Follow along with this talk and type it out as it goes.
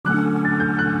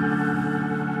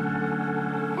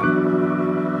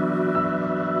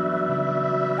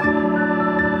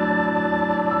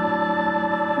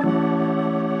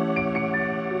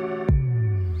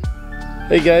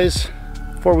Hey guys,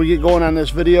 before we get going on this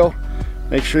video,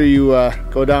 make sure you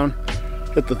go down,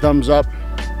 hit the thumbs up,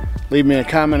 leave me a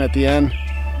comment at the end.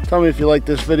 Tell me if you like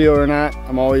this video or not.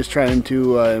 I'm always trying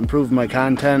to improve my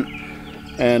content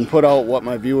and put out what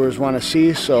my viewers want to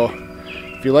see. So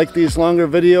if you like these longer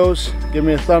videos, give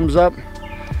me a thumbs up.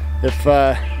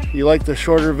 If you like the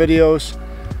shorter videos,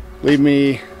 leave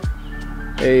me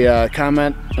a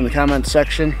comment in the comment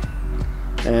section,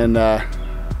 and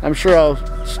I'm sure I'll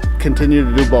continue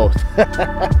to do both.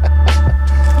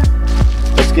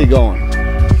 Let's get going.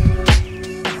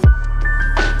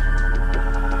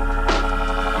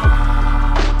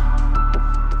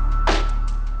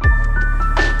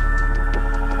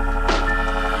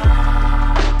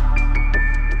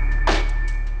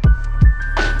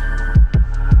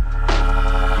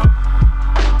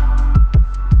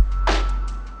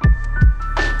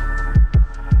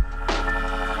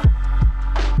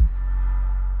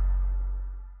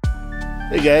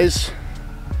 Hey guys,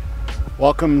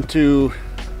 welcome to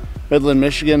Midland,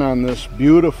 Michigan on this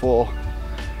beautiful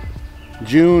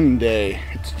June day.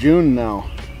 It's June now.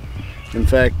 In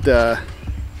fact,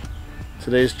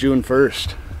 today's June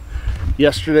 1st.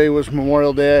 Yesterday was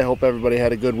Memorial Day. I hope everybody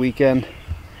had a good weekend.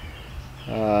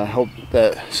 I hope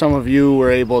that some of you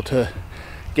were able to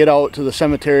get out to the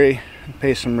cemetery and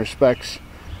pay some respects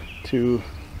to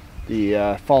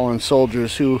the fallen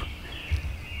soldiers who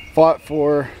fought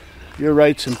for your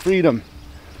rights and freedom.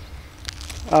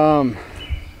 I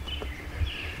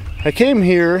came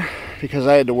here because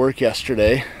I had to work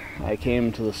yesterday. I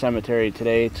came to the cemetery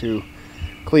today to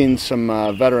clean some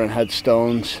veteran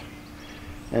headstones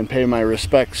and pay my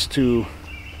respects to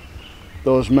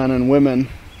those men and women.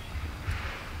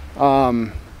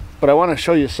 But I want to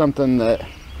show you something that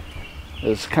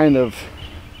is kind of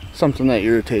something that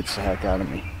irritates the heck out of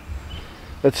me.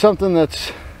 It's something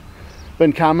that's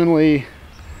been commonly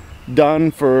done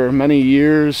for many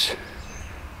years,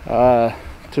 to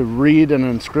read an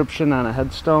inscription on a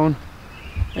headstone,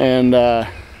 and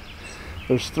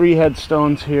there's 3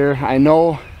 headstones here. I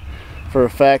know for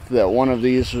a fact that one of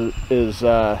these is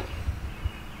well,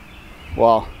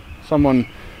 someone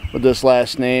with this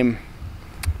last name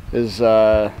is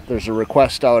there's a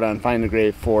request out on Find a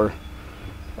Grave for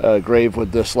a grave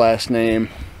with this last name,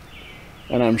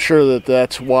 and I'm sure that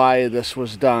that's why this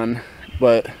was done,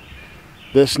 but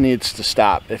this needs to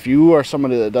stop. If you are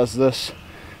somebody that does this,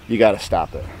 you got to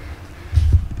stop it.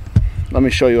 Let me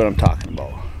show you what I'm talking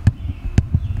about.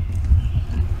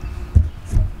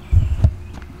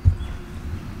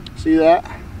 See that?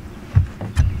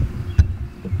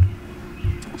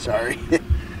 Sorry.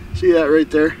 See that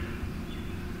right there?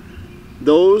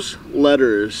 Those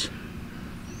letters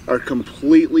are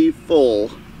completely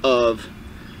full of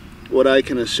what I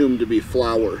can assume to be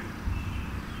flour.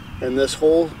 And this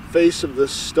whole face of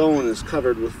this stone is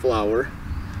covered with flour.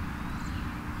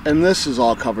 And this is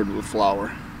all covered with flour.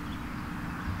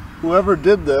 Whoever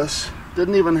did this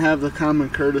didn't even have the common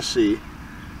courtesy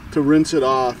to rinse it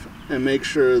off and make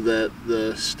sure that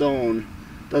the stone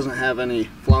doesn't have any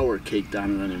flour caked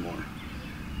on it anymore.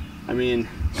 I mean,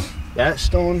 that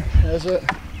stone has it.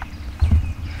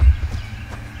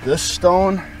 This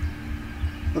stone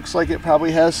looks like it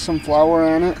probably has some flour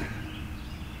on it.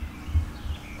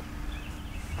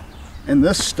 And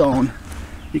this stone,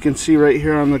 you can see right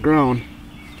here on the ground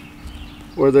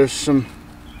where there's some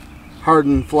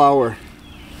hardened flour,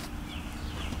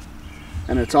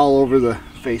 and it's all over the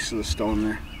face of the stone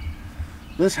there.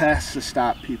 This has to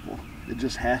stop, people. It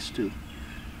just has to.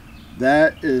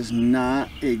 That is not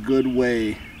a good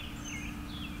way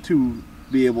to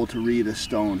be able to read a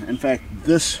stone. In fact,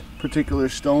 this particular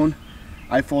stone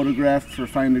I photographed for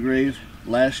Find a Grave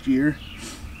last year,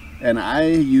 and I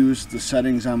used the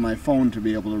settings on my phone to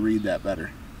be able to read that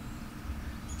better.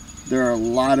 There are a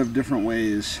lot of different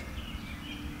ways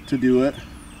to do it.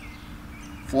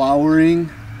 Flouring,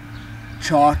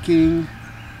 chalking,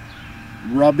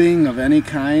 rubbing of any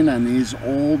kind on these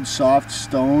old soft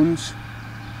stones,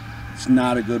 it's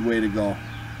not a good way to go.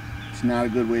 It's not a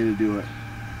good way to do it.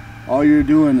 All you're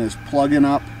doing is plugging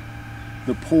up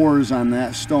the pores on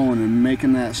that stone and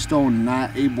making that stone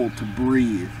not able to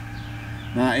breathe,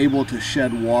 not able to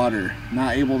shed water,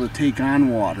 not able to take on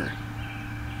water.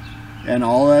 And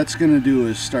all that's going to do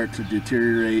is start to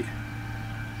deteriorate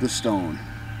the stone.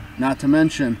 Not to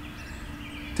mention,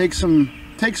 take some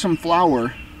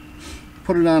flour,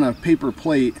 put it on a paper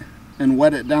plate and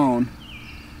wet it down,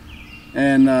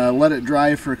 and let it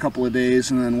dry for a couple of days,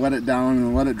 and then wet it down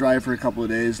and let it dry for a couple of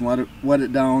days, and let it wet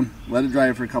it down, let it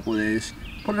dry for a couple of days.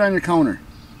 Put it on your counter.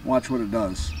 Watch what it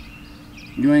does.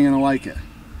 You ain't going to like it.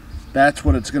 That's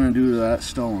what it's going to do to that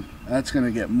stone. That's going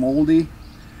to get moldy.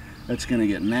 it's going to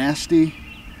get nasty.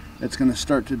 It's going to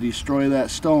start to destroy that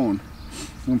stone.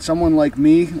 When someone like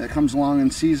me that comes along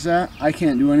and sees that, I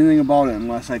can't do anything about it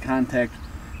unless I contact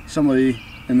somebody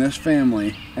in this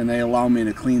family and they allow me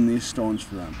to clean these stones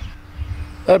for them.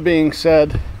 That being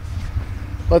said,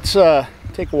 let's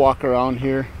take a walk around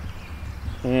here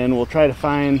and we'll try to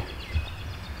find,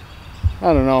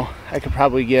 I don't know, I could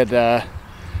probably get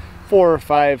 4 or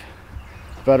 5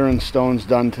 veteran stones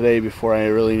done today before I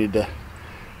really need to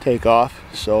take off.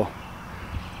 So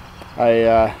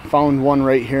I found one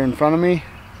right here in front of me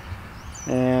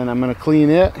and I'm going to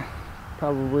clean it,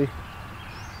 probably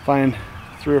find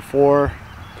 3 or 4,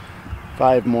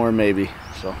 5 more maybe.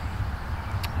 So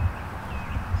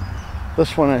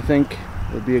this one I think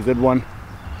would be a good one.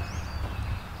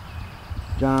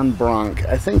 John Bronk.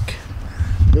 I think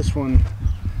this one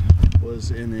was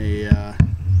in a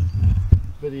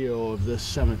video of this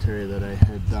cemetery that I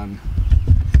had done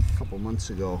a couple months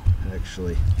ago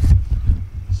actually.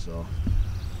 So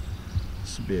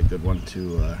this would be a good one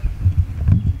to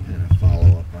kind of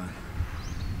follow up on.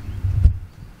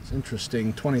 It's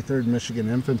interesting, 23rd Michigan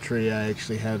Infantry, I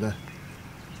actually had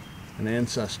an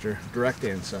ancestor, direct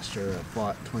ancestor that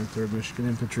fought 23rd Michigan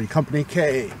Infantry, Company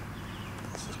K.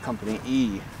 This is Company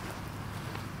E.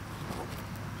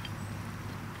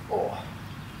 Oh.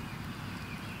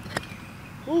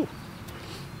 Ooh. Move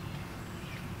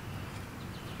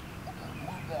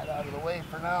that out of the way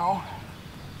for now.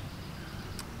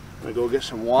 I'm gonna go get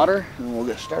some water and we'll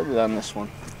get started on this one.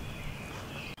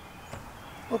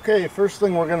 Okay, first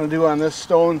thing we're gonna do on this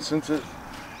stone, since it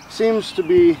seems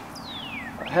to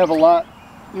have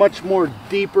much more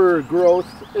deeper growth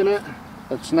in it,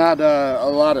 it's not a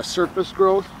lot of surface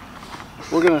growth.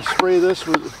 We're gonna spray this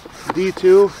with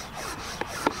D2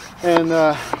 and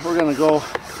we're gonna go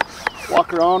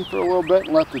walk around for a little bit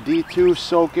and let the D2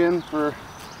 soak in for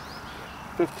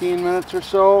 15 minutes or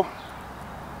so.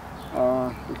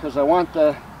 Because I want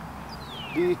the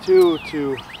D2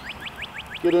 to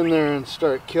get in there and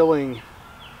start killing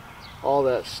all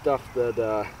that stuff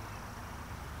that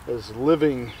is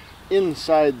living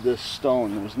inside this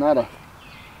stone. There's not a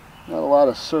lot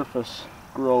of surface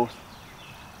growth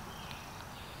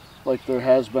like there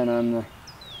has been on the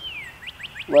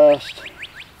last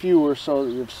few or so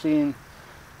that you've seen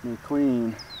me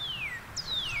clean.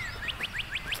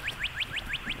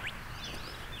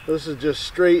 This is just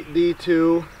straight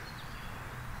D2,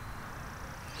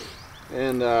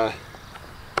 and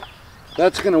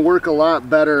that's going to work a lot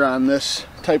better on this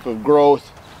type of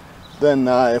growth than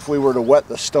if we were to wet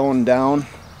the stone down,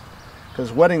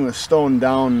 because wetting the stone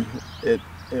down, it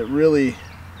really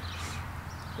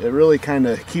kind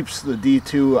of keeps the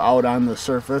D2 out on the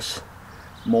surface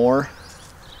more.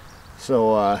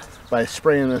 So by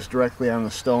spraying this directly on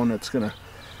the stone, it's going to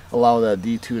allow that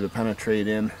D2 to penetrate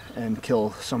in and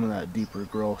kill some of that deeper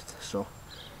growth. So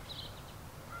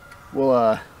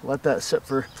we'll let that sit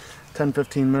for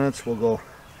 10-15 minutes. We'll go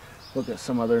look at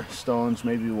some other stones.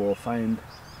 Maybe we'll find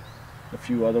a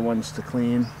few other ones to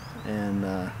clean, and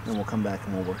then we'll come back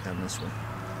and we'll work on this one.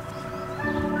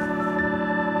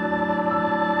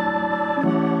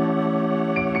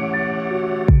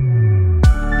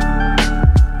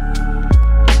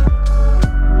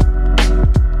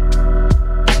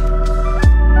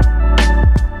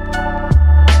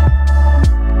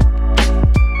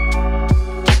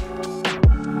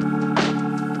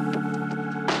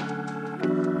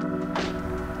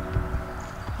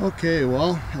 Okay,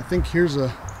 well, I think here's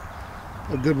a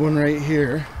good one right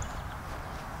here.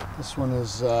 This one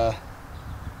is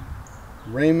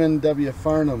Raymond W.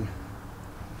 Farnham,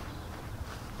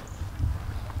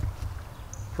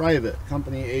 Private,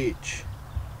 Company H,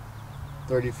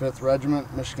 35th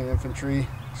Regiment, Michigan Infantry,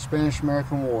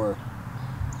 Spanish-American War.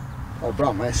 I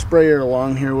brought my sprayer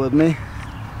along here with me,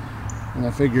 and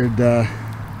I figured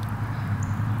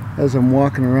as I'm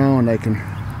walking around I can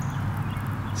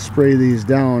spray these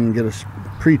down and get a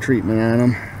pre-treatment on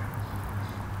them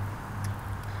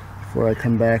before I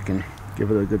come back and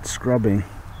give it a good scrubbing.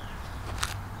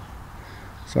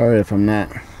 Sorry if I'm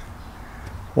not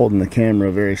holding the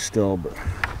camera very still, but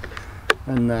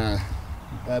and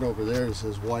that over there is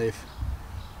his wife.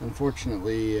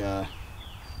 Unfortunately, I'm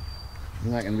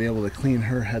not going to be able to clean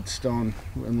her headstone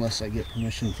unless I get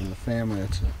permission from the family.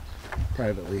 It's a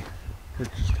privately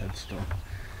purchased headstone.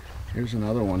 Here's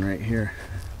another one right here.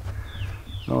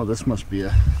 Oh, this must be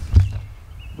a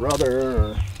brother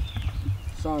or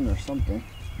son or something.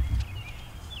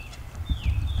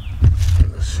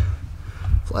 This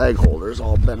flag holder is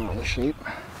all bent out of shape.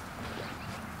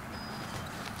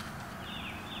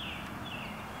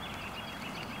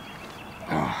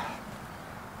 Oh.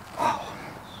 Wow.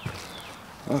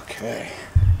 Okay.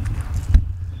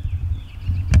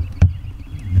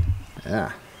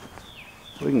 Yeah.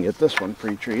 We can get this one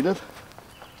pre-treated.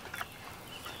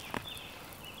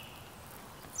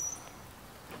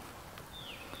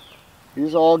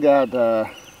 These all got the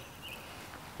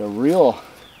real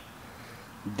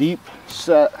deep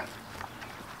set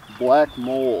black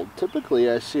mold. Typically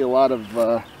I see a lot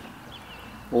of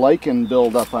lichen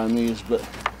buildup on these, but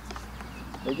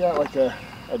they got like a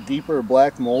deeper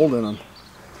black mold in them.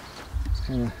 It's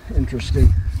kind of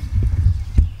interesting.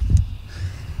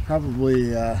 Probably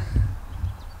you know,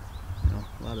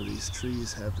 a lot of these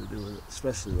trees have to do with it,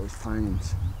 especially those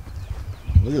pines.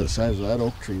 Look at the size of that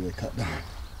oak tree they cut down.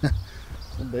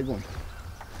 A big one.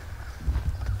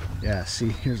 Yeah, see,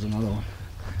 here's another one.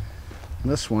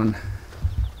 This one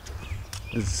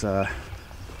is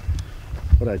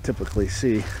what I typically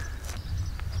see.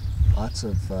 Lots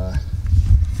of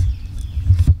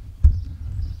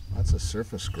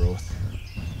surface growth.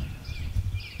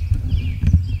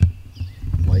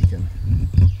 Lichen.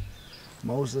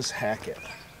 Moses Hackett.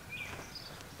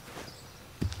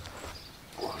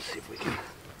 Let's see if we can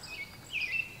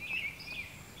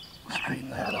straighten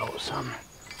that out some.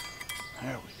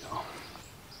 There we go.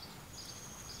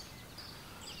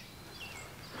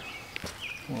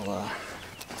 We'll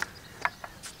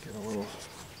get a little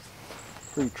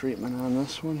pre-treatment on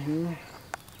this one here.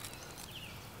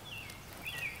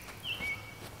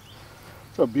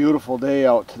 It's a beautiful day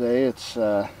out today. It's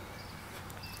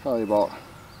probably about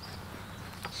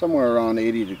somewhere around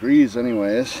 80 degrees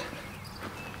anyways.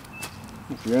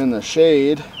 If you're in the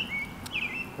shade,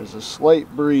 there's a slight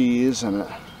breeze and it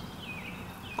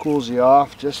cools you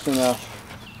off just enough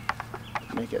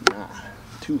to make it not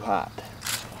too hot.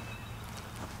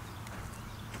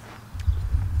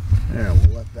 There,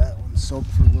 we'll let that one soak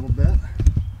for a little bit.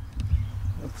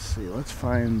 Let's see, let's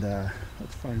find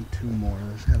two more.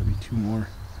 There's got to be two more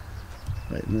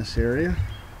right in this area.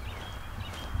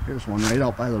 Here's one right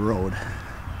out by the road.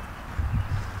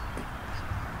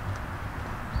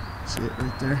 See it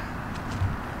right there?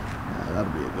 Yeah,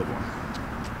 that'll be a good one.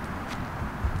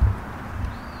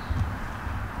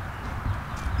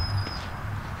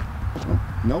 Oh,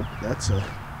 nope, that's a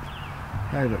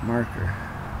private marker.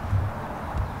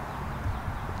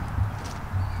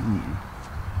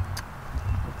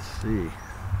 Let's see.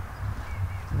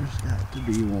 There's got to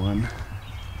be one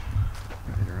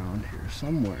right around here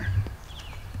somewhere.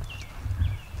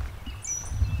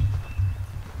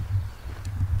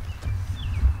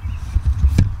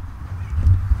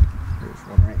 There's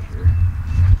one right here.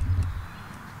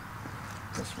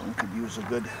 This one could use a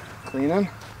good cleaning.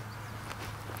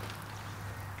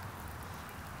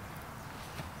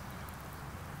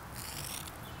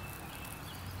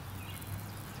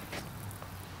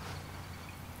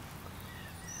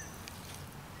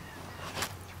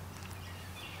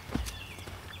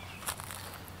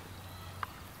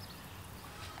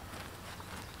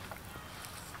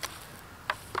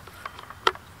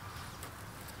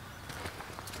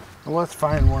 Well, let's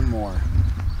find one more.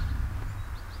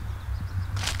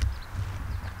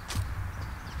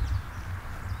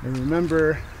 And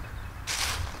remember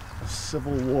the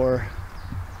Civil War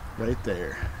right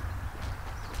there.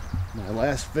 My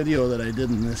last video that I did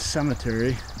in this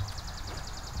cemetery,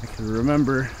 I can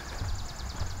remember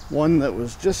one that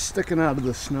was just sticking out of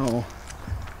the snow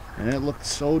and it looked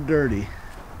so dirty.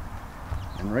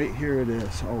 And right here it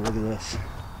is. Oh, look at this.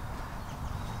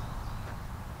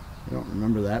 I don't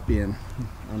remember that being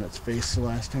on its face the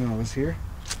last time I was here.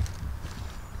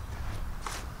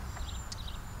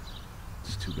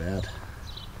 It's too bad.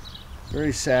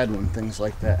 Very sad when things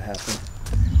like that happen.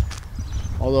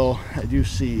 Although I do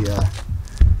see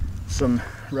some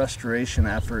restoration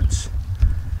efforts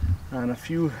on a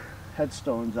few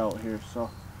headstones out here,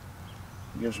 so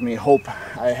it gives me hope.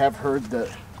 I have heard that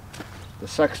the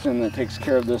sexton that takes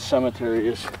care of this cemetery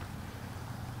is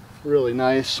really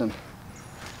nice and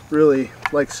really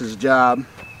likes his job,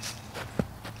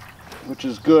 which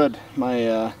is good.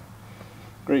 My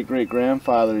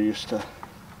great-great-grandfather used to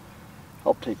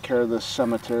help take care of this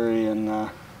cemetery, and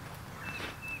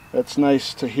it's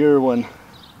nice to hear when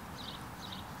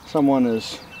someone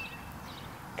is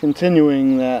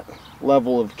continuing that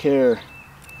level of care.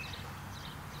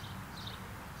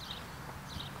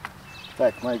 In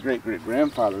fact, my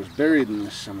great-great-grandfather is buried in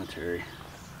this cemetery.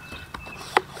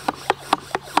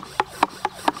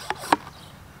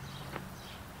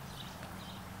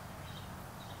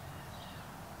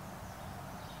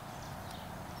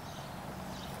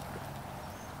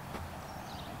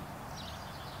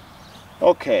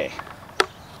 Okay,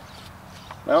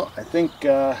 well, I think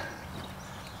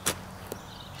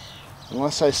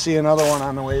Unless I see another one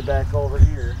on the way back over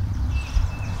here.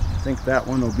 I think that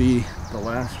one will be the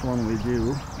last one we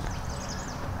do.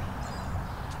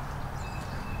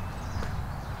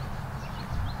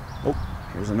 Oh,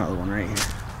 here's another one right here.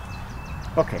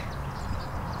 Okay,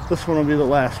 this one will be the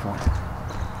last one.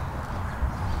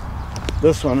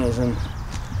 This one is in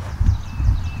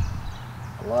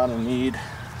a lot of need.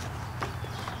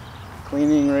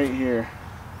 Cleaning right here.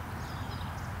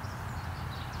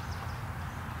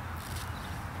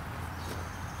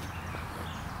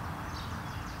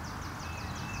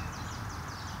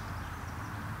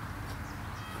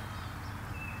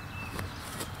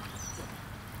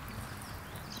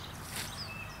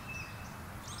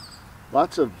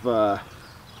 Lots of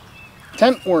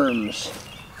tent worms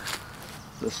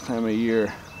this time of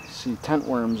year. I see tent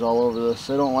worms all over this.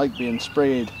 They don't like being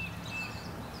sprayed.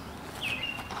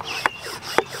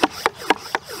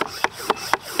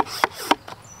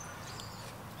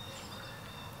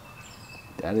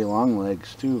 Daddy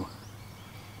longlegs too.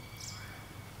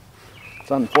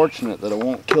 It's unfortunate that it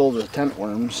won't kill the tent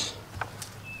worms.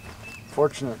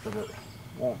 Fortunate that it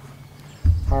won't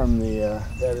harm the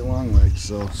daddy longlegs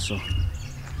though. So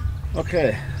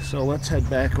okay, so let's head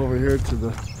back over here to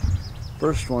the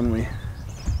first one we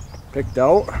picked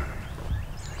out.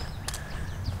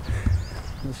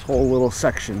 This whole little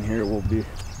section here will be,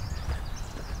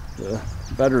 the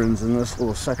veterans in this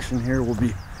little section here will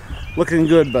be looking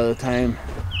good by the time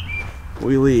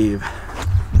we leave.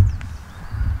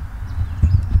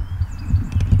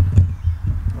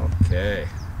 Okay,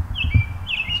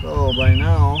 so by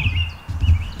now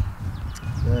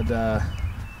that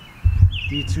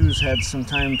D2's had some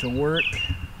time to work,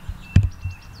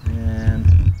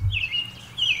 and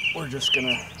we're just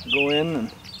gonna go in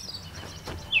and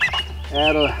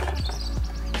add a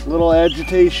little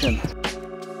agitation.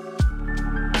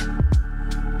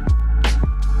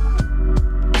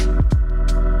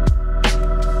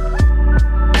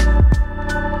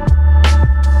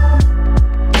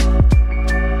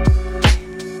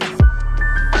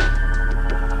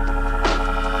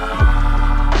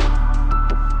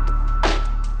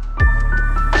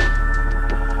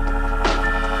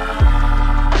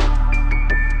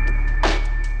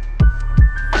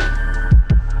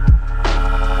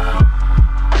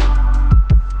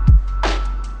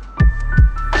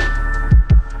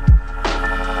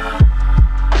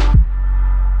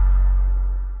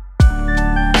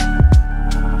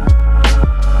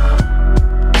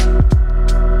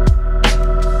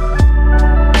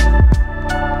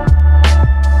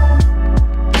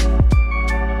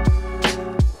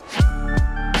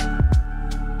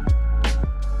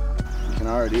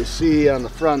 You see on the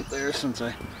front there, since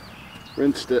I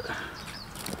rinsed it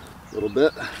a little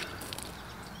bit,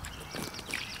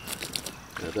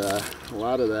 that a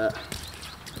lot of that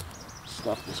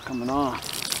stuff is coming off.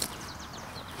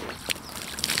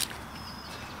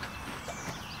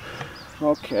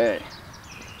 Okay,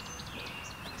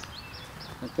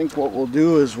 I think what we'll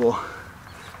do is we'll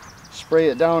spray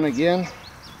it down again,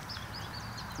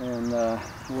 and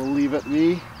we'll leave it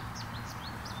be,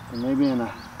 and maybe in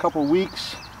a couple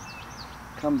weeks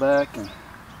come back and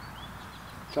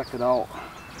check it out.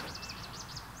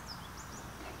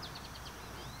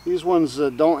 These ones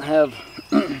that don't have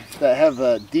that have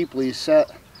a deeply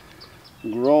set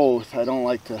growth, I don't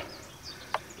like to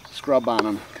scrub on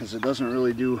them because it doesn't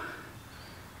really do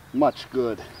much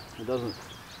good. It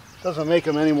doesn't make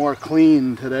them any more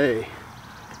clean today.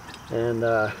 And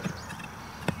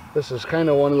this is kind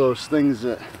of one of those things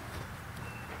that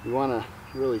you want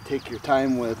to really take your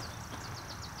time with,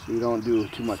 so you don't do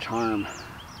too much harm.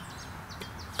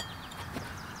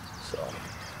 So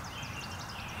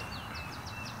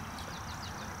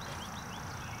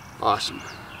awesome.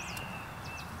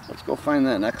 Let's go find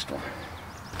that next one.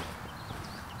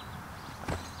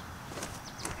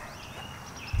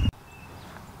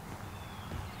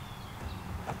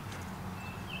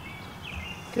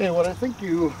 Okay, what I think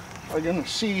you are going to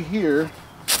see here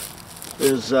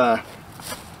is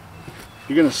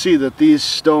you're going to see that these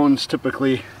stones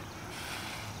typically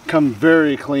come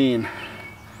very clean.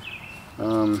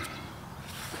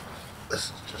 This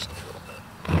is just a little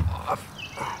bit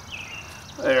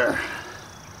off. There.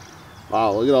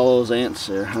 Wow, look at all those ants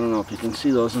there. I don't know if you can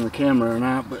see those in the camera or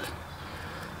not, but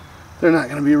they're not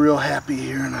going to be real happy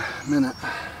here in a minute.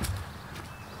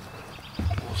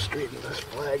 We'll straighten this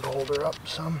flag holder up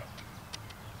some.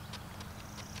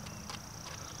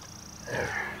 There.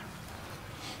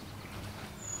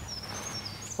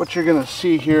 What you're going to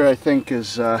see here, I think,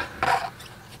 is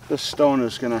this stone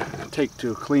is going to take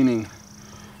to cleaning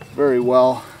very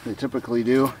well. They typically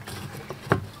do.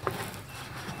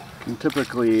 And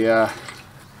typically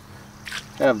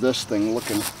have this thing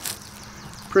looking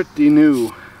pretty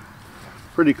new,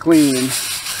 pretty clean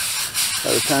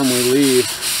by the time we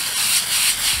leave.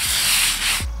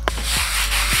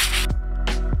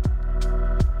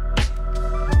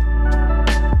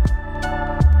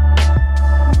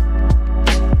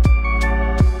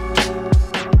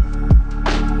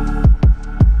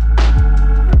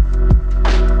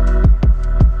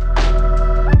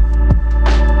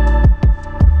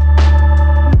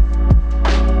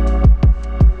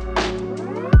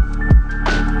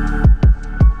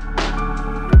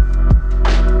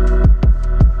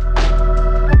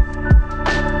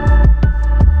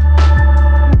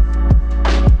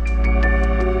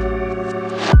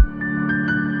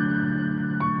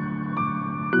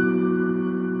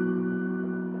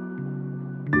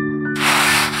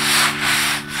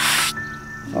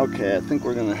 Okay, I think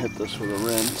we're gonna hit this with a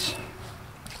rinse.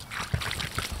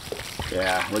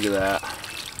 Yeah, look at that.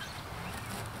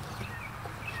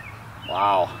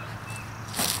 Wow.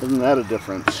 Isn't that a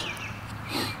difference?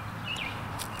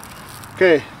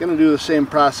 Okay, gonna do the same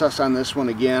process on this one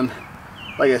again.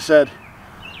 Like I said,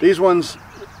 these ones,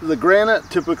 the granite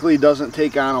typically doesn't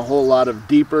take on a whole lot of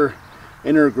deeper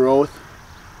inner growth.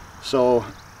 So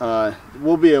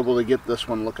we'll be able to get this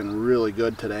one looking really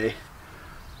good today.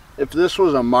 If this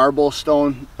was a marble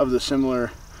stone of the similar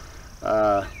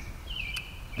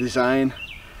design,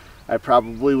 I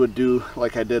probably would do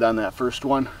like I did on that first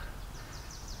one,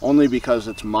 only because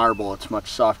it's marble, it's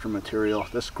much softer material.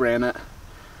 This granite,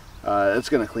 it's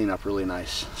going to clean up really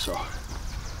nice. So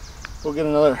we'll get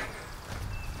another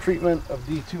treatment of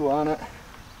D2 on it,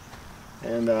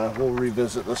 and we'll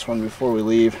revisit this one before we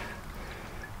leave,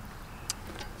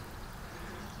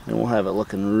 and we'll have it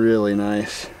looking really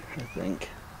nice, I think,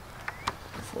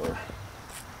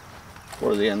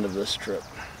 for the end of this trip.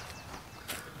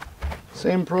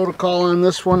 Same protocol on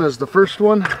this one as the first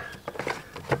one.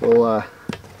 We'll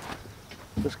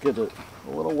just get it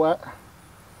a little wet.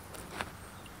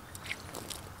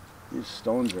 These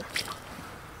stones are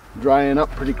drying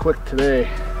up pretty quick today.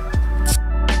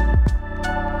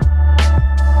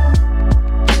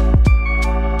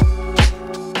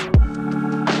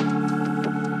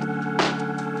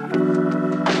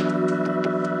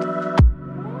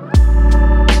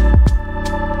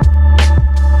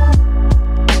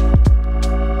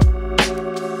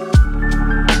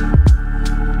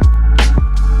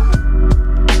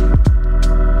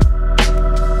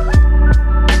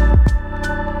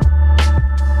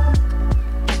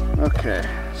 Okay,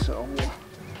 so we'll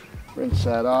rinse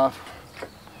that off.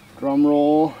 Drum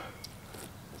roll.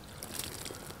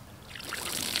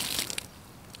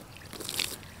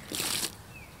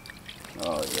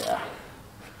 Oh yeah.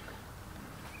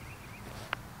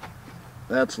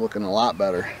 That's looking a lot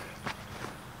better.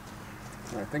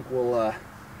 I think we'll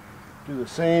do the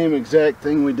same exact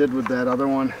thing we did with that other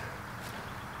one.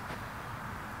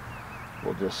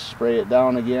 We'll just spray it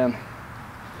down again.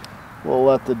 We'll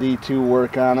let the D2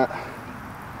 work on it.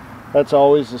 That's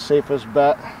always the safest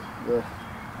bet.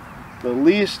 The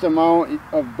least amount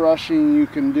of brushing you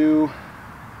can do,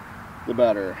 the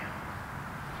better.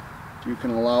 You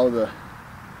can allow the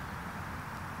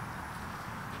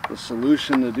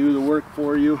solution to do the work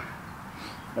for you.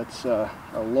 That's a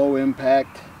low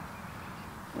impact.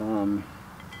 And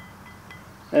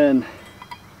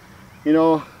you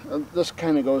know, this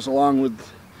kind of goes along with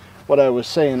what I was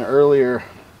saying earlier.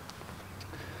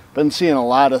 Been seeing a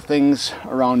lot of things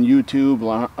around YouTube,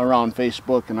 around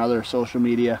Facebook and other social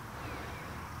media.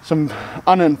 Some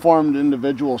uninformed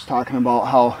individuals talking about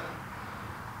how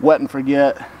wet and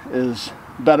forget is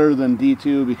better than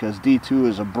D2 because D2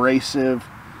 is abrasive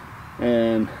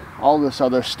and all this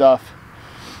other stuff.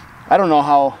 I don't know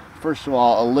how, first of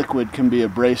all, a liquid can be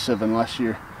abrasive unless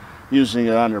you're using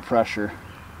it under pressure.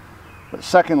 But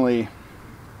secondly,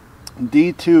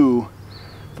 D2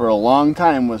 for a long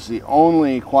time was the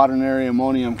only quaternary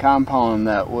ammonium compound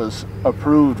that was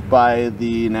approved by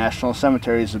the National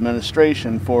Cemeteries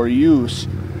Administration for use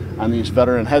on these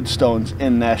veteran headstones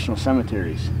in national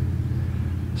cemeteries.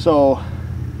 So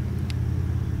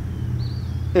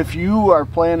if you are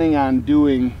planning on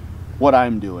doing what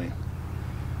I'm doing,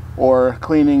 or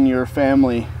cleaning your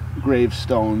family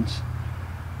gravestones,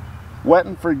 wet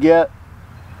and forget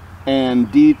and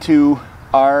D2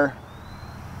 are,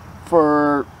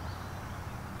 for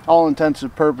all intents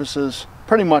and purposes,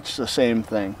 pretty much the same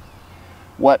thing.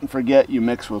 Wet and forget you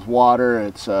mix with water.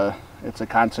 It's a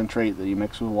concentrate that you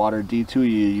mix with water. D2 you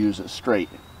use it straight.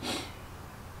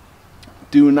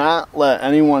 Do not let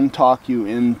anyone talk you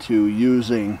into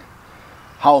using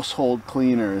household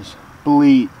cleaners,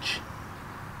 bleach,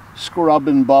 scrub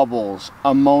and bubbles,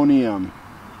 ammonia,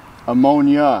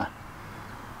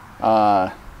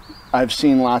 I've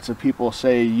seen lots of people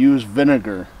say use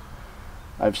vinegar.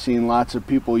 I've seen lots of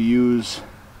people use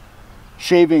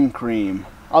shaving cream,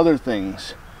 other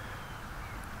things.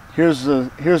 Here's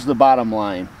the bottom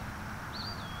line.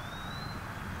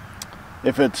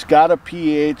 If it's got a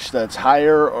pH that's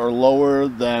higher or lower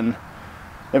than,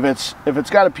 if it's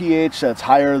got a pH that's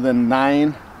higher than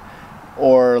 9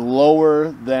 or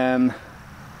lower than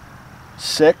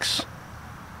 6,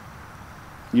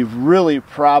 you really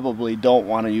probably don't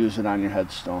want to use it on your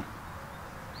headstone.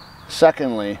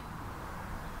 Secondly,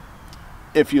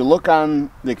 if you look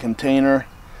on the container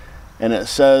and it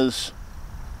says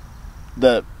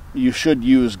that you should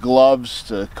use gloves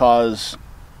to cause,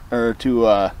 or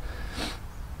to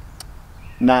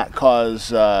not cause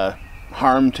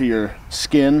harm to your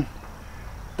skin,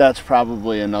 that's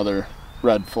probably another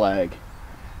red flag.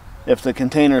 If the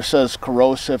container says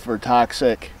corrosive or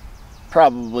toxic,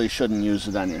 probably shouldn't use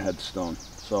it on your headstone.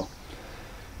 So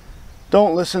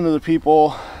don't listen to the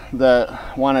people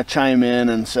that want to chime in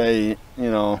and say, you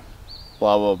know,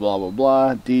 blah blah blah blah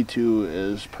blah. D2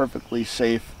 is perfectly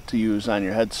safe to use on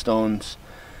your headstones.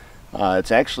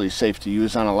 It's actually safe to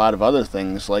use on a lot of other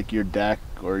things like your deck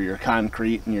or your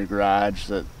concrete in your garage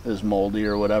that is moldy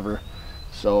or whatever.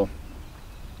 So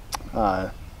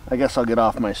I guess I'll get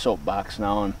off my soapbox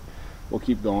now and we'll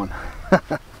keep going.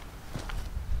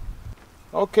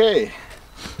 Okay,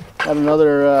 got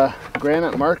another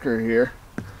granite marker here,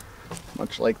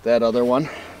 much like that other one.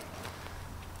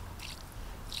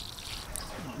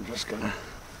 I'm just gonna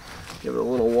give it a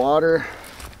little water.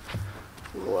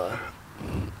 We'll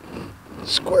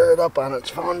square it up on its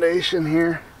foundation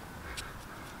here,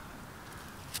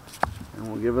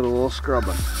 and we'll give it a little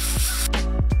scrubbing.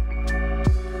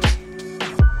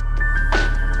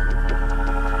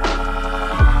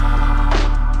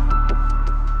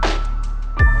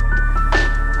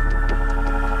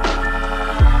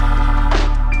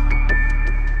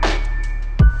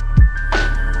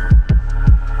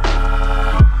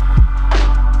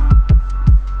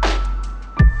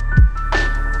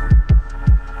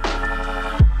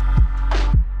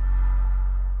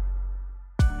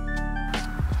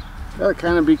 Gotta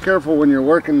kind of be careful when you're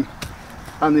working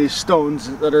on these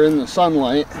stones that are in the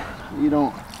sunlight. You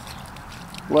don't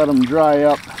let them dry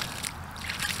up,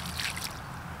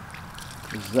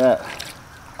 because that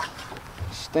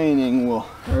staining will,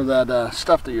 or that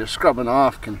stuff that you're scrubbing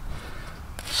off can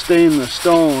stain the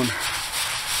stone.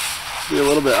 Be a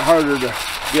little bit harder to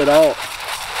get out.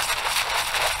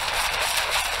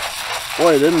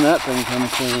 Boy, didn't that thing come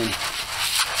clean.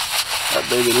 That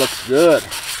baby looks good.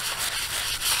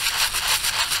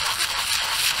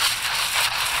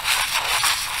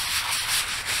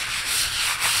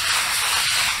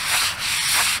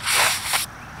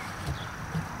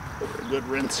 Good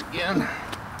rinse again.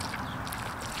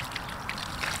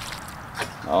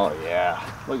 Oh yeah,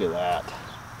 look at that.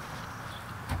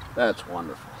 That's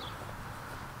wonderful.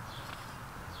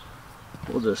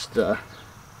 We'll just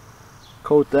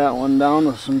coat that one down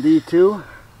with some D2.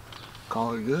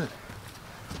 Call it good.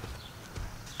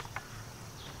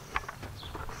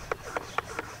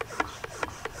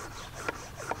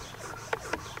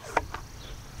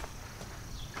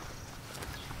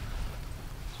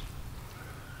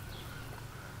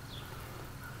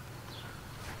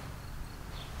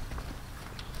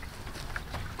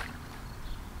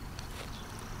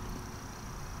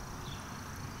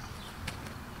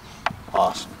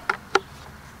 Awesome.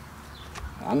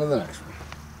 On to the next one.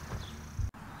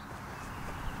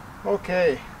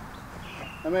 Okay,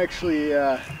 I'm actually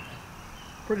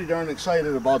pretty darn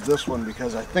excited about this one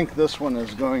because I think this one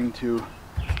is going to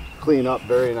clean up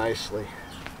very nicely.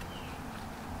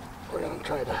 We're going to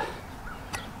try to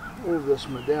move this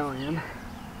medallion.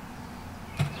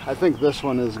 I think this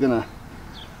one is going to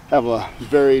have a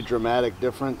very dramatic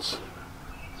difference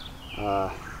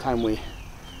time we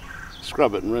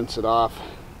scrub it and rinse it off.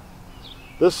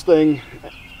 This thing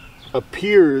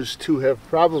appears to have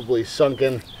probably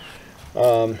sunken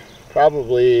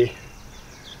probably,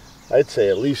 I'd say,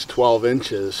 at least 12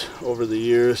 inches over the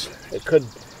years. It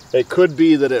could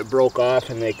be that it broke off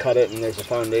and they cut it and there's a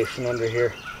foundation under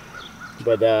here,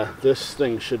 but this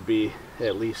thing should be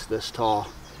at least this tall.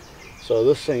 So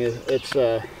this thing is, it's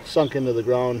sunk into the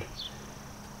ground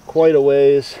quite a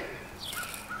ways.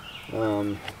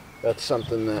 That's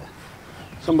something that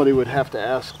somebody would have to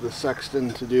ask the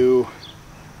sexton to do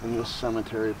in this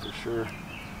cemetery for sure.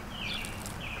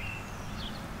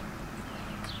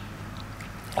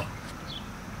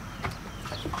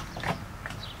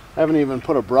 I haven't even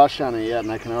put a brush on it yet,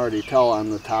 and I can already tell on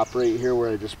the top right here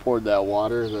where I just poured that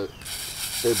water that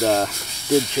it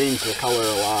did change the color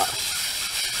a lot.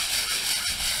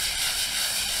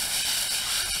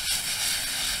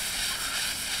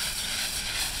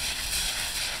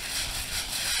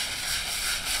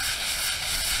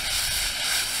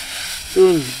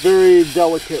 Doing very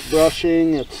delicate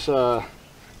brushing. It's you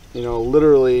know,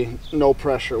 literally no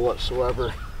pressure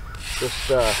whatsoever. Just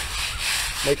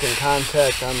making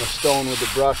contact on the stone with the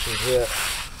brush is it.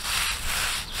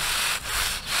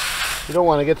 You don't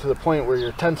want to get to the point where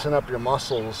you're tensing up your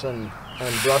muscles and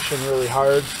brushing really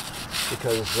hard,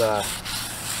 because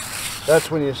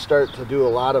that's when you start to do a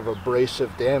lot of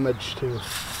abrasive damage to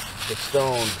the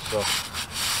stone. So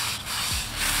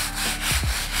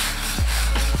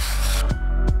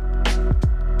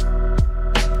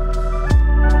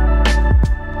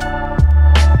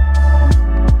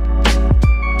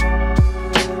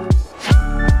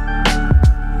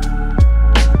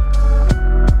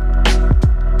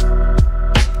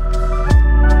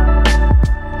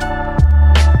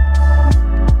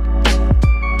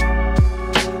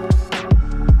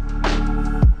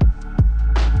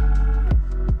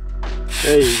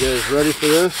hey, you guys ready for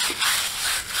this?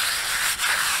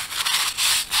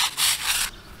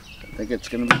 I think it's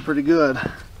going to be pretty good.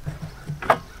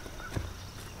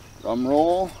 Drum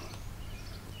roll.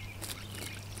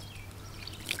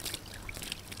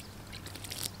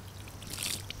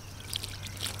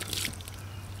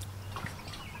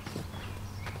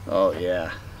 Oh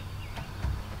yeah.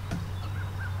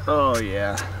 Oh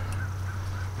yeah.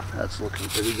 That's looking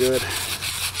pretty good.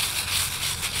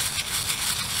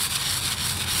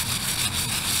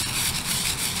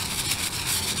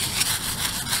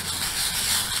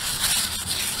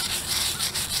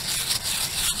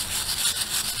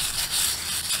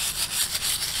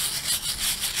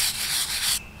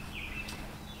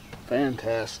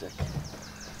 Fantastic.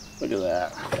 Look at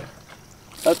that.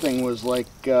 That thing was like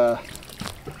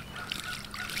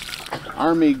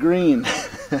army green.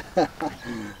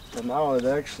 So now it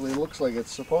actually looks like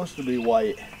it's supposed to be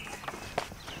white.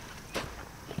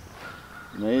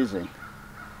 Amazing.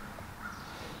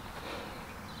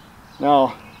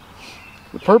 Now,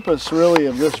 the purpose really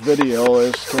of this video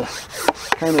is to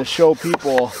kind of show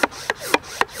people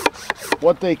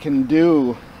what they can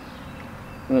do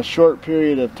in a short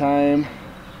period of time,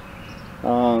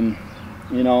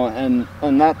 you know, and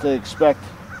not to expect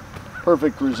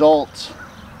perfect results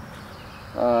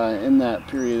in that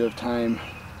period of time,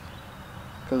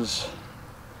 because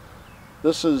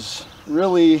this is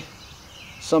really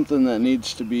something that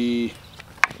needs to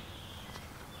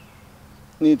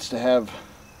have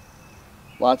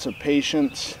lots of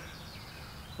patience.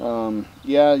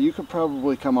 Yeah, you could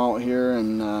probably come out here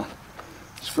and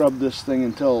scrub this thing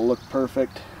until it looked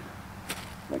perfect. I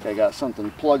think I got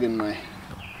something plugging my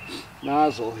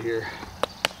nozzle here.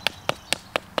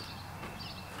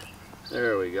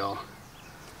 There we go.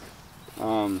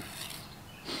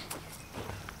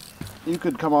 You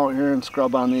could come out here and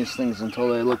scrub on these things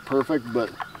until they look perfect,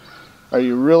 but are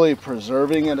you really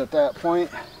preserving it at that point?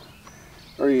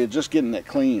 Or are you just getting it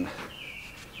clean?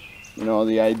 You know,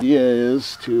 the idea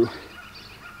is to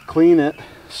clean it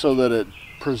so that it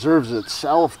preserves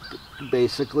itself,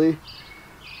 basically,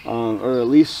 or at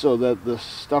least so that the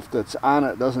stuff that's on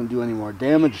it doesn't do any more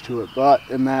damage to it. But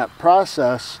in that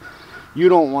process, you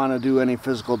don't want to do any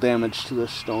physical damage to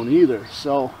this stone either.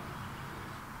 So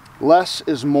less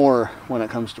is more when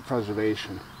it comes to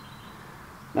preservation.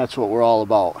 That's what we're all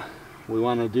about. We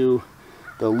want to do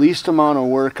the least amount of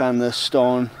work on this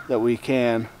stone that we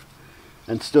can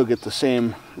and still get the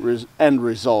same end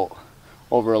result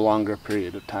over a longer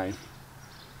period of time.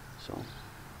 So,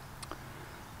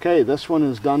 okay, this one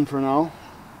is done for now.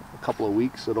 A couple of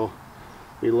weeks it'll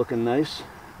be looking nice,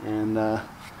 and I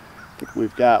think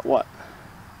we've got, what,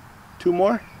 2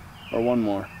 more or 1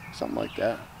 more, something like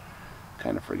that.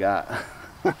 Kind of forgot.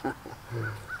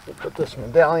 We'll put this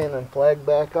medallion and flag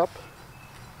back up,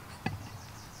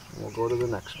 and we'll go to the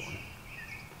next one.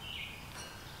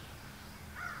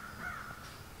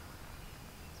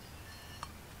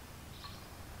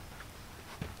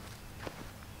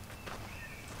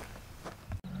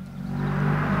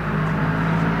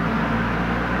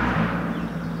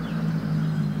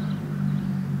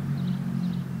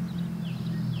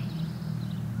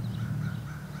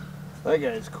 That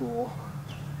guy's cool.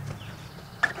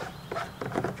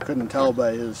 Couldn't tell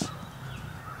by his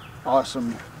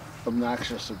awesome,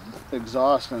 obnoxious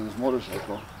exhaust on his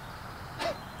motorcycle.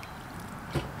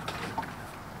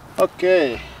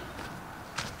 Okay,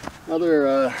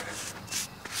 another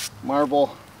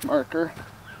marble marker.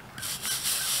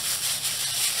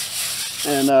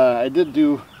 And I did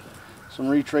do some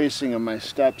retracing of my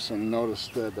steps and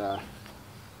noticed that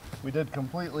we did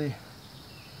completely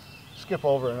skip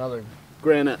over another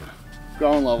granite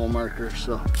ground level marker.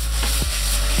 So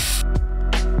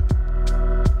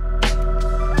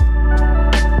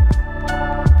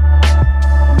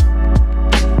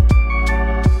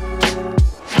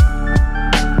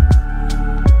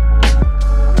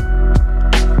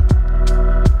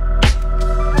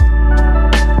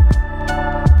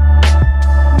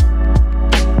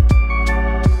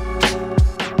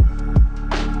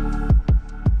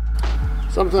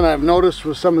Something I've noticed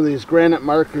with some of these granite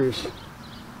markers,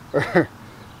 or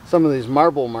some of these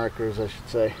marble markers I should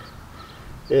say,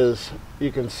 is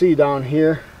you can see down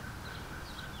here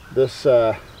this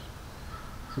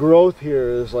growth here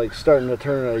is like starting to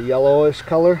turn a yellowish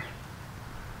color,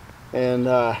 and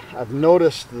I've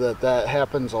noticed that that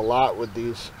happens a lot with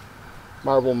these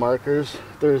marble markers.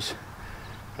 There's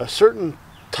a certain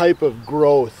type of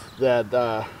growth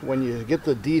that when you get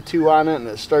the D2 on it and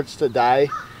it starts to die,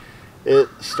 it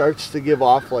starts to give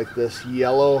off like this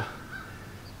yellow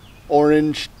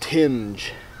orange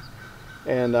tinge.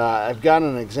 And I've got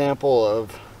an example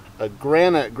of a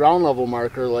granite ground level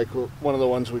marker, like one of the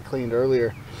ones we cleaned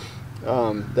earlier,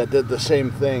 that did the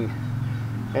same thing.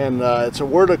 And it's a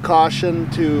word of caution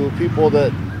to people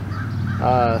that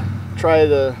try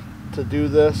to do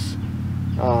this.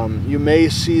 You may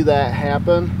see that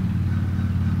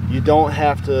happen. You don't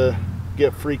have to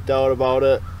get freaked out about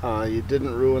it. You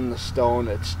didn't ruin the stone.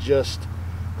 It's just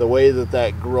the way that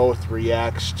that growth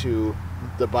reacts to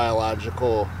the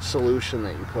biological solution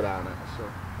that you put on it. So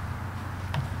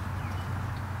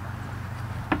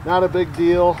not a big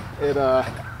deal. It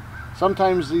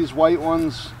sometimes these white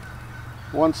ones,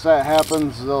 once that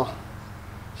happens, they'll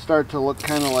start to look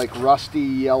kind of like rusty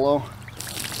yellow.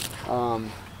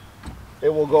 It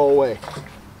will go away.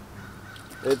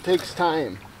 It takes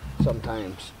time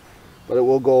sometimes, but it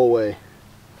will go away.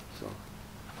 So,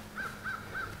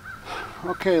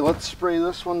 okay, let's spray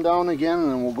this one down again,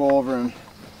 and then we'll go over and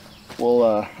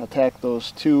we'll attack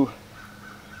those two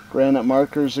granite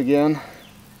markers again.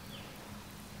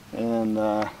 And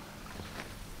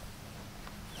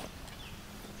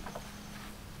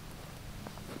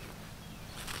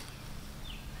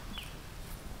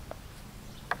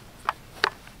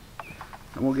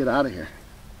we'll get out of here.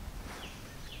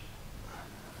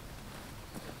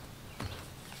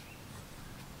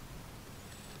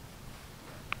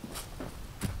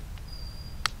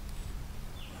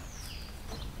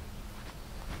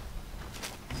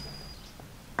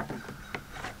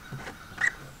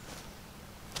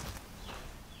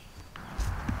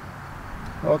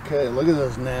 Okay, look at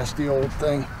this nasty old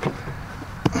thing.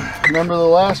 Remember the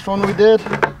last one we did?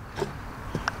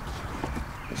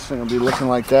 This thing will be looking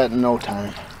like that in no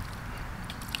time.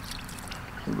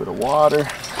 A little bit of water.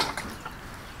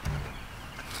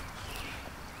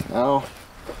 Now,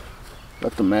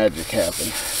 let the magic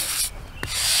happen.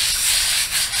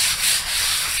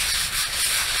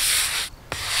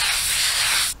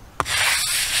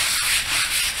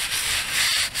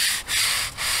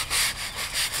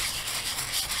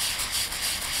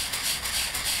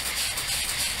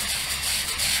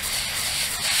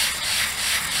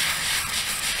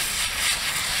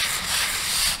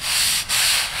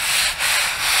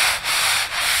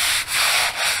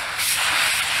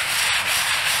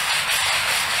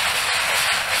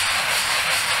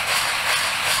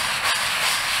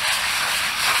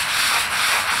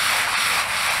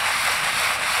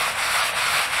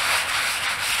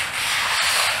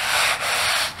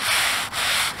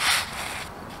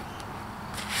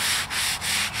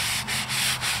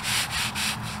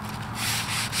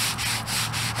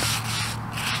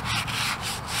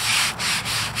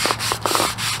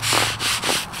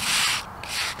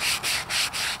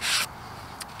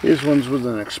 These ones with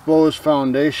an exposed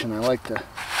foundation, I like to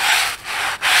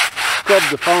scrub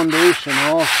the foundation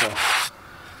also.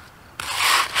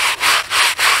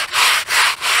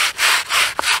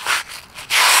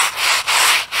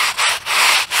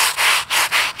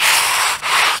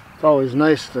 It's always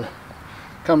nice to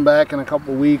come back in a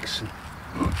couple weeks and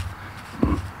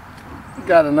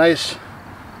got a nice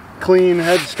clean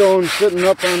headstone sitting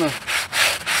up on a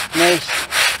nice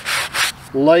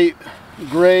light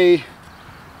gray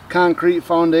concrete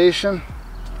foundation.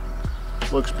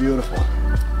 Looks beautiful.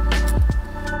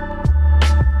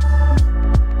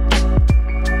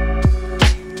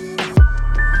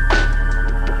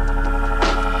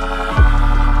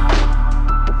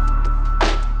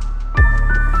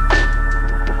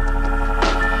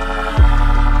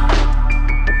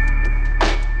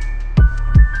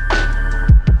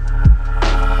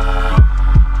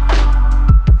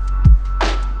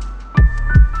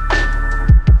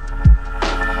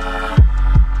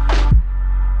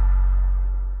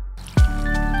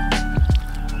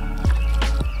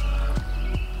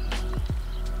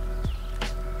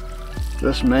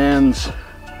 This man's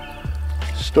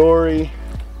story,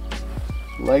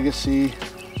 legacy,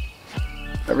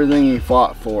 everything he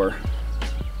fought for,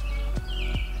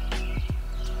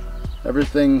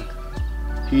 everything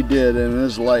he did in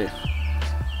his life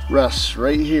rests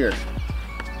right here.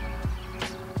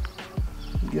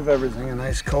 Give everything a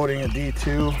nice coating of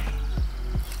D2.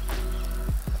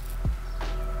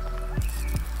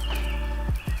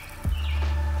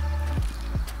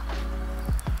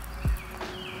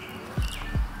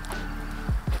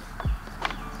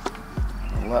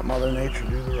 let Mother Nature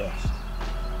do the rest.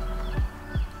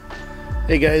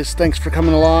 Hey guys, thanks for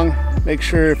coming along. Make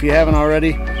sure, if you haven't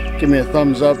already, give me a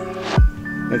thumbs up.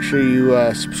 Make sure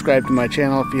you subscribe to my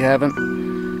channel if you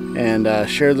haven't, and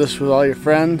share this with all your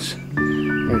friends.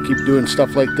 We're gonna keep doing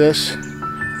stuff like this.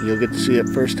 You'll get to see it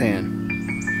firsthand.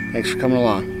 Thanks for coming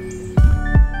along.